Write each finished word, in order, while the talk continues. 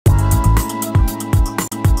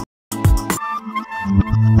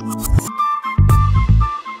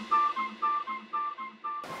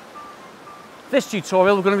this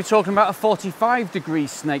tutorial, we're going to be talking about a 45-degree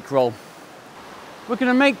snake roll. We're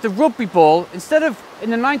going to make the rugby ball, instead of in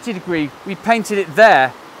the 90-degree, we painted it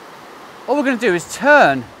there. All we're going to do is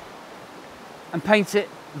turn and paint it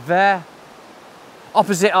there,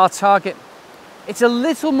 opposite our target. It's a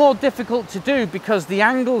little more difficult to do because the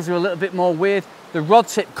angles are a little bit more weird. The rod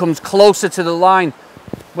tip comes closer to the line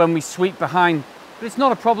when we sweep behind, but it's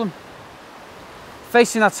not a problem.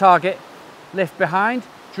 Facing our target, lift behind,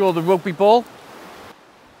 draw the rugby ball,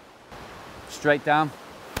 straight down.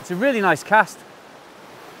 It's a really nice cast.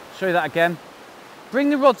 Show you that again.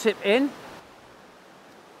 Bring the rod tip in.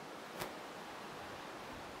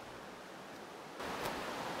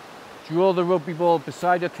 Draw the rugby ball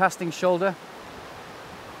beside your casting shoulder.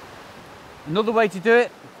 Another way to do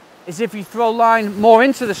it is if you throw line more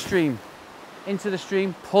into the stream,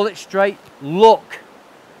 pull it straight, look,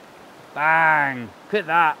 bang, look at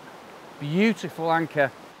that, beautiful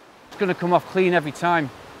anchor. It's going to come off clean every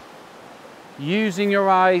time. Using your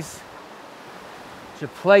eyes to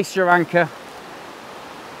place your anchor,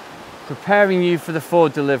 preparing you for the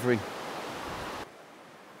forward delivery.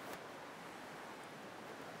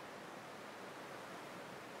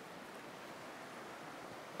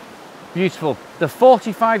 Beautiful, the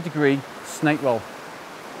 45-degree snake roll.